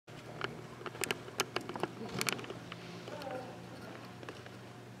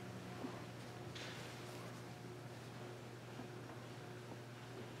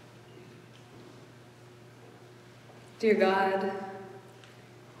Dear God,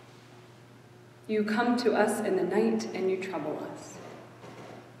 you come to us in the night and you trouble us.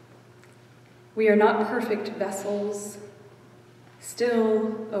 We are not perfect vessels.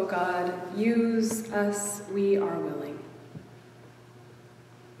 Still, O God, use us, we are willing.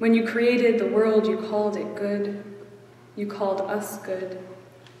 When you created the world, you called it good. You called us good.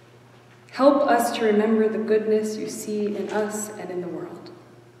 Help us to remember the goodness you see in us and in the world.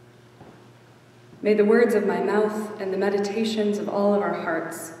 May the words of my mouth and the meditations of all of our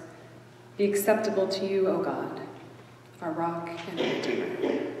hearts be acceptable to you, O God, our rock and our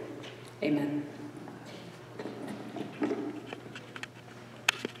redeemer. Amen.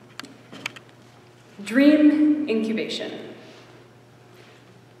 Dream incubation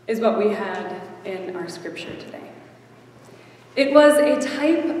is what we had in our scripture today. It was a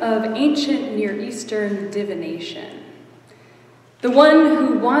type of ancient Near Eastern divination. The one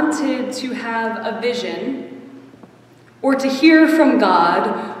who wanted to have a vision or to hear from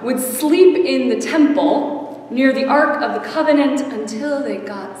God would sleep in the temple near the Ark of the Covenant until they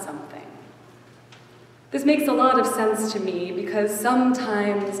got something. This makes a lot of sense to me because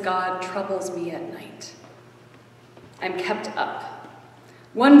sometimes God troubles me at night. I'm kept up,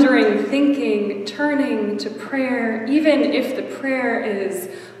 wondering, thinking, turning to prayer, even if the prayer is,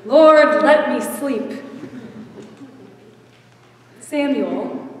 Lord, let me sleep.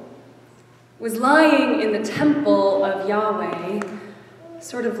 Samuel was lying in the temple of Yahweh,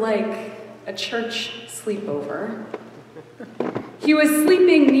 sort of like a church sleepover. He was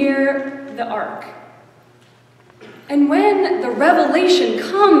sleeping near the ark. And when the revelation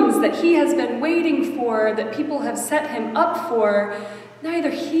comes that he has been waiting for, that people have set him up for,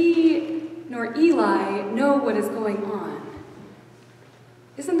 neither he nor Eli know what is going on.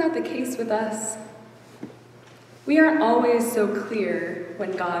 Isn't that the case with us? We aren't always so clear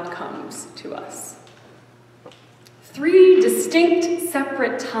when God comes to us. 3 distinct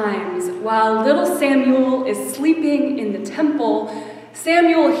separate times while little Samuel is sleeping in the temple,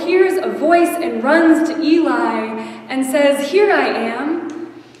 Samuel hears a voice and runs to Eli and says, "Here I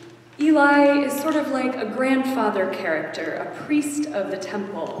am." Eli is sort of like a grandfather character, a priest of the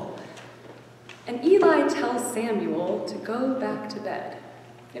temple. And Eli tells Samuel to go back to bed.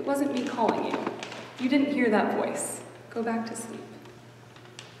 It wasn't me calling you. You didn't hear that voice. Go back to sleep.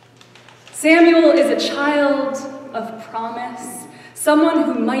 Samuel is a child of promise, someone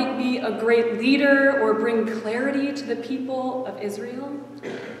who might be a great leader or bring clarity to the people of Israel.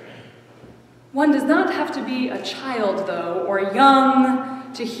 One does not have to be a child, though, or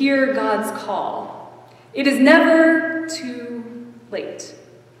young to hear God's call. It is never too late.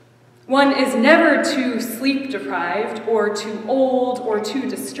 One is never too sleep-deprived or too old or too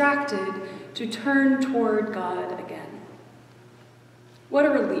distracted to turn toward God again. What a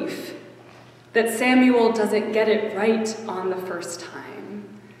relief that Samuel doesn't get it right on the first time.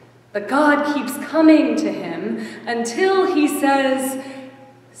 But God keeps coming to him until he says,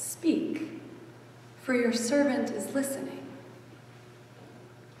 "Speak, for your servant is listening."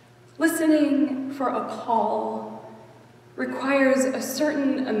 Listening for a call requires a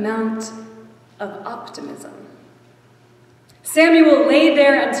certain amount of optimism. Samuel lay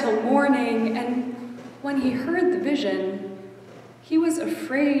there until morning, and when he heard the vision, he was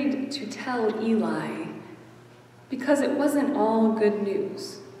afraid to tell Eli because it wasn't all good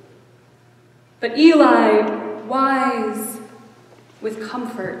news. But Eli, wise with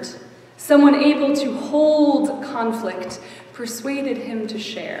comfort, someone able to hold conflict, persuaded him to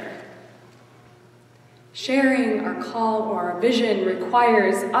share. Sharing our call or our vision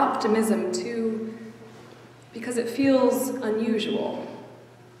requires optimism too, because it feels unusual,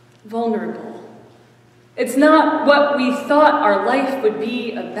 vulnerable. It's not what we thought our life would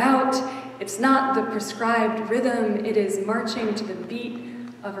be about. It's not the prescribed rhythm. It is marching to the beat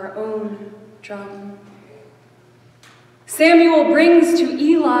of our own drum. Samuel brings to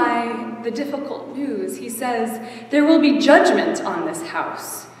Eli the difficult news. He says, there will be judgment on this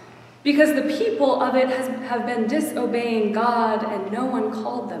house because the people of it have been disobeying God and no one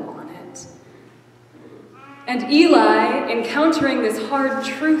called them on it. And Eli, encountering this hard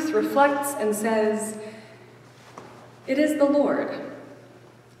truth, reflects and says, it is the Lord.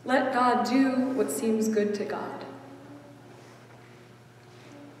 Let God do what seems good to God.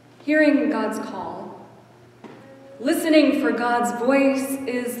 Hearing God's call, listening for God's voice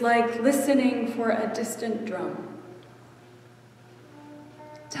is like listening for a distant drum.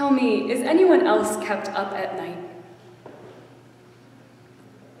 Tell me, is anyone else kept up at night?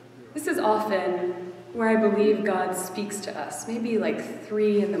 This is often where I believe God speaks to us, maybe like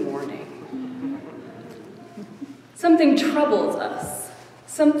 3 in the morning. Something troubles us.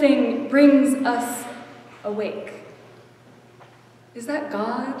 Something brings us awake. Is that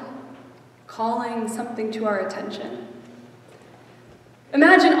God calling something to our attention?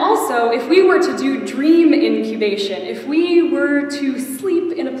 Imagine also if we were to do dream incubation, if we were to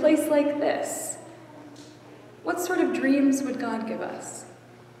sleep in a place like this. What sort of dreams would God give us?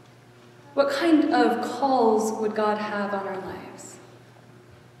 What kind of calls would God have on our lives?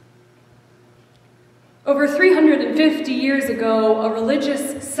 Over 350 years ago, a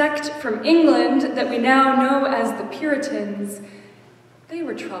religious sect from England that we now know as the Puritans, they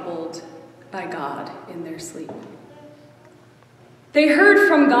were troubled by God in their sleep. They heard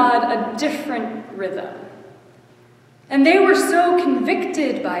from God a different rhythm. And they were so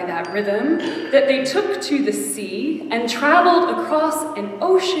convicted by that rhythm that they took to the sea and traveled across an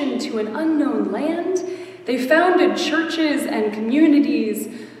ocean to an unknown land. They founded churches and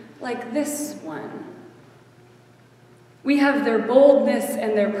communities like this one. We have their boldness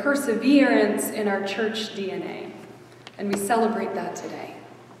and their perseverance in our church DNA, and we celebrate that today.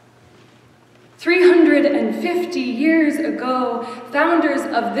 350 years ago, founders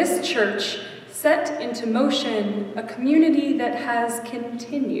of this church set into motion a community that has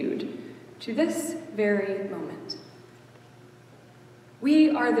continued to this very moment.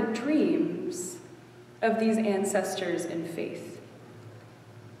 We are the dreams of these ancestors in faith.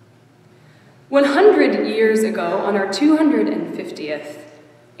 100 years ago, on our 250th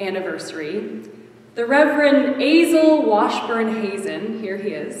anniversary, the Reverend Azel Washburn Hazen, here he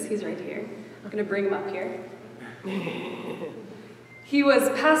is, he's right here. I'm going to bring him up here. He was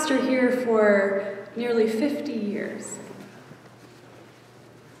pastor here for nearly 50 years.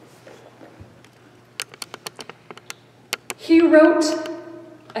 He wrote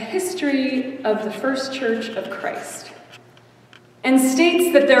a history of the First Church of Christ and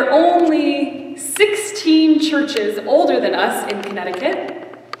states that there are only 16 churches older than us in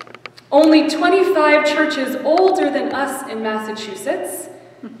Connecticut, only 25 churches older than us in Massachusetts,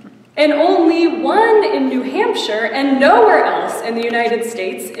 and only one in New Hampshire, and nowhere else in the United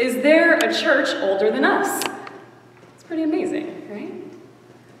States is there a church older than us. It's pretty amazing, right?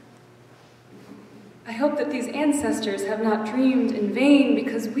 I hope that these ancestors have not dreamed in vain,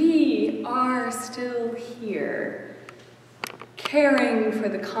 because we are still here, caring for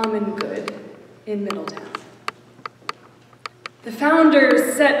the common good in Middletown. The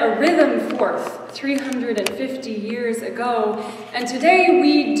founders set a rhythm forth 350 years ago, and today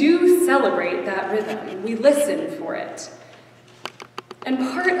we do celebrate that rhythm. We listen for it. And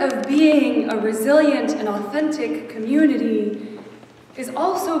part of being a resilient and authentic community is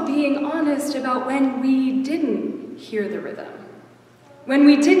also being honest about when we didn't hear the rhythm, when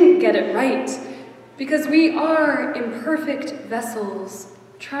we didn't get it right, because we are imperfect vessels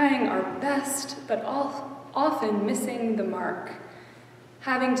trying our best, but often missing the mark,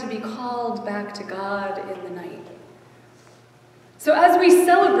 having to be called back to God in the night. So as we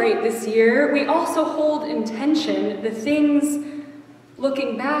celebrate this year, we also hold in tension the things,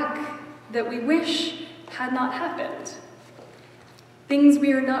 looking back, that we wish had not happened. Things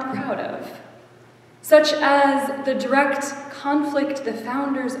we are not proud of, such as the direct conflict the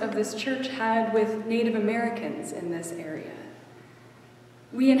founders of this church had with Native Americans in this area.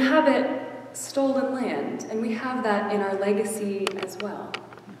 We inhabit stolen land, and we have that in our legacy as well.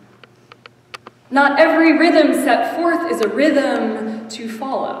 Not every rhythm set forth is a rhythm to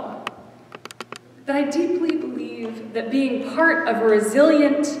follow. But I deeply believe that being part of a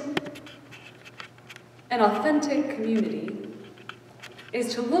resilient and authentic community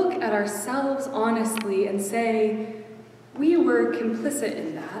is to look at ourselves honestly and say, we were complicit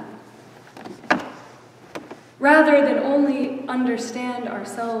in that, rather than only understand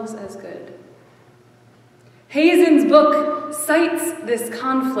ourselves as good. Hazen's book cites this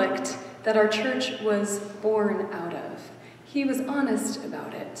conflict that our church was born out of. He was honest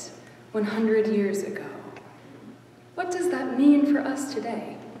about it 100 years ago. What does that mean for us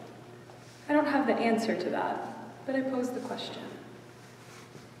today? I don't have the answer to that, but I pose the question.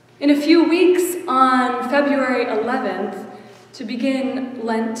 In a few weeks, on February 11th, to begin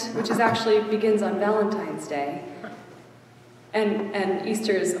Lent, which begins on Valentine's Day, and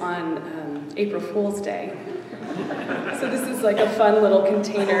Easter's on April Fool's Day. So this is like a fun little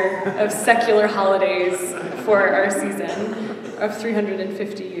container of secular holidays for our season of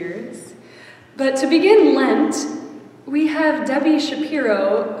 350 years. But to begin Lent, we have Debbie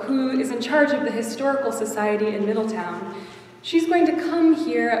Shapiro, who is in charge of the Historical Society in Middletown. She's going to come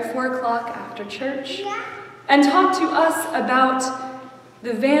here at 4 o'clock after church and talk to us about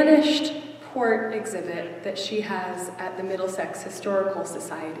the Vanished Port exhibit that she has at the Middlesex Historical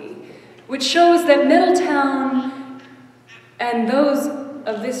Society, which shows that Middletown and those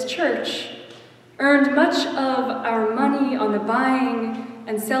of this church earned much of our money on the buying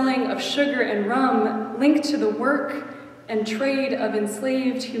and selling of sugar and rum linked to the work and trade of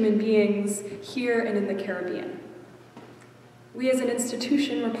enslaved human beings here and in the Caribbean. We as an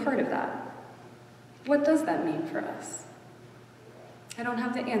institution were part of that. What does that mean for us? I don't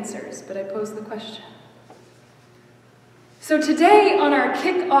have the answers, but I pose the question. So today, on our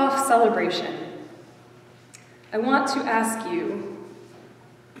kick-off celebration, I want to ask you,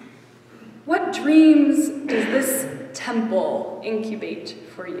 what dreams does this temple incubate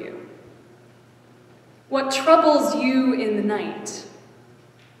for you? What troubles you in the night?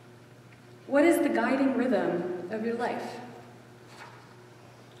 What is the guiding rhythm of your life?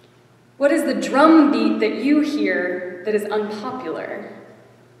 What is the drum beat that you hear that is unpopular?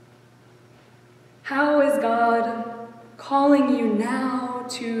 How is God calling you now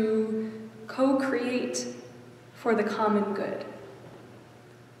to co-create for the common good?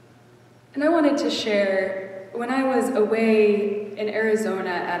 And I wanted to share, when I was away in Arizona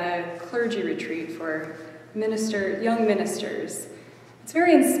at a clergy retreat for young ministers, it's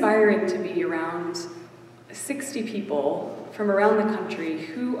very inspiring to be around 60 people from around the country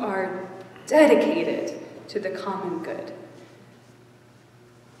who are dedicated to the common good.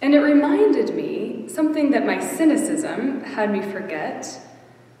 And it reminded me something that my cynicism had me forget,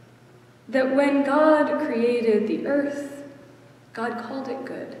 that when God created the earth, God called it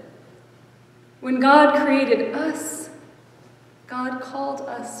good. When God created us, God called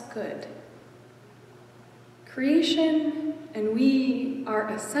us good. Creation and we are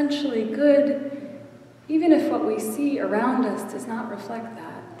essentially good, even if what we see around us does not reflect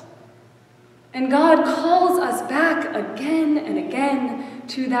that. And God calls us back again and again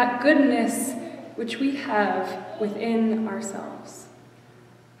to that goodness which we have within ourselves.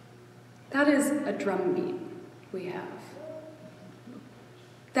 That is a drumbeat we have.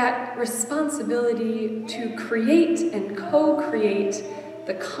 That responsibility to create and co-create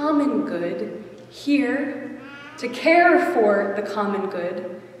the common good here, to care for the common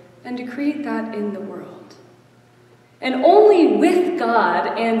good, and to create that in the world. And only with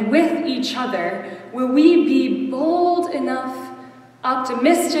God and with each other will we be bold enough,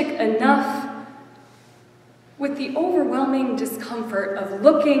 optimistic enough, with the overwhelming discomfort of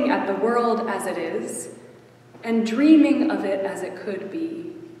looking at the world as it is and dreaming of it as it could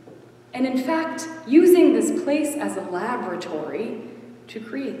be. And in fact, using this place as a laboratory to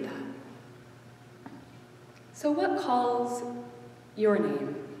create that. So what calls your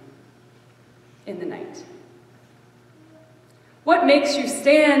name in the night? What makes you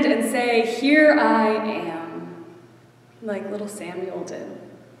stand and say, "Here I am," like little Samuel did?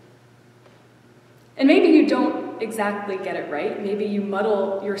 And maybe you don't exactly get it right. Maybe you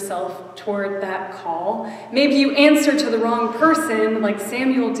muddle yourself toward that call. Maybe you answer to the wrong person, like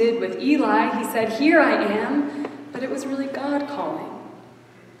Samuel did with Eli. He said, "Here I am," but it was really God calling.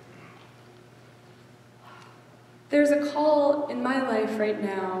 There's a call in my life right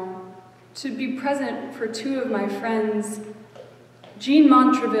now to be present for two of my friends, Jean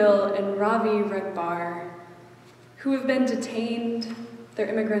Montreville and Ravi Regbar, who have been detained. They're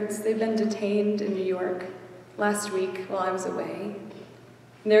immigrants. They've been detained in New York last week while I was away.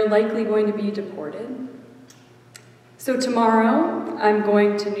 And they're likely going to be deported. So tomorrow, I'm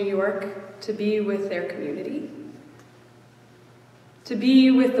going to New York to be with their community, to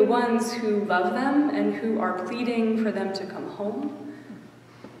be with the ones who love them and who are pleading for them to come home.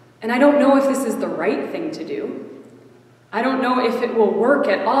 And I don't know if this is the right thing to do. I don't know if it will work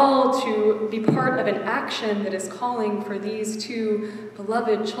at all to be part of an action that is calling for these two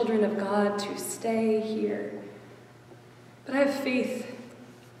beloved children of God to stay here. But I have faith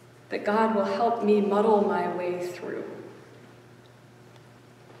that God will help me muddle my way through.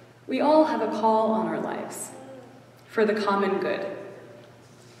 We all have a call on our lives for the common good.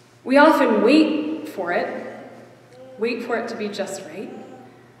 We often wait for it to be just right.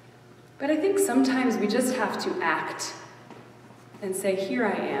 But I think sometimes we just have to act and say, "Here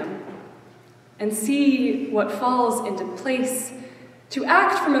I am," and see what falls into place, to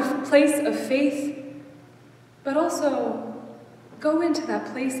act from a place of faith, but also go into that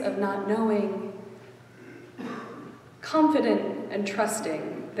place of not knowing, confident and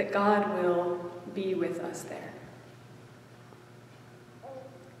trusting that God will be with us there.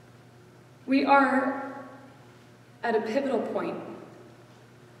 We are at a pivotal point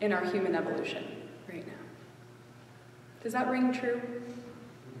in our human evolution right now. Does that ring true?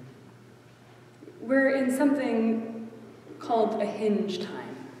 We're in something called a hinge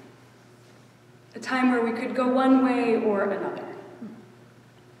time. A time where we could go one way or another.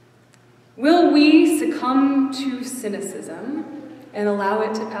 Will we succumb to cynicism and allow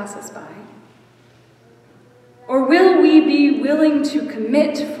it to pass us by? Or will we be willing to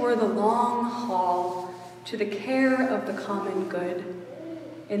commit for the long haul to the care of the common good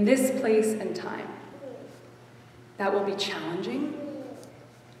in this place and time? That will be challenging.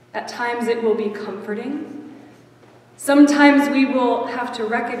 At times it will be comforting. Sometimes we will have to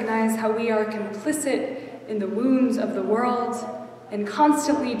recognize how we are complicit in the wounds of the world and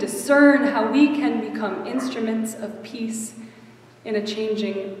constantly discern how we can become instruments of peace in a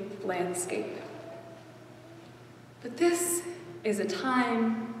changing landscape. But this is a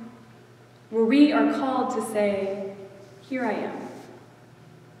time where we are called to say, "Here I am."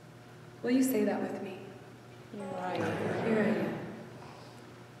 Will you say that with me? Here I am.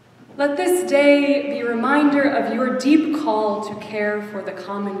 Let this day be a reminder of your deep call to care for the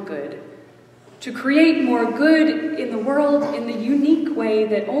common good, to create more good in the world in the unique way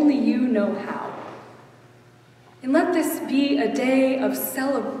that only you know how. And let this be a day of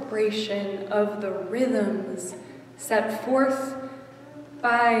celebration of the rhythms set forth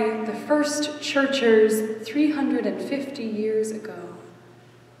by the first churchers 350 years ago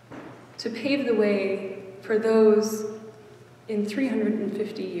to pave the way for those in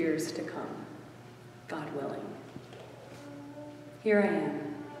 350 years to come, God willing. Here I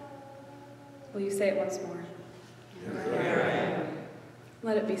am. Will you say it once more? Here I am.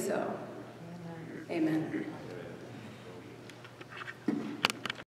 Let it be so. Amen.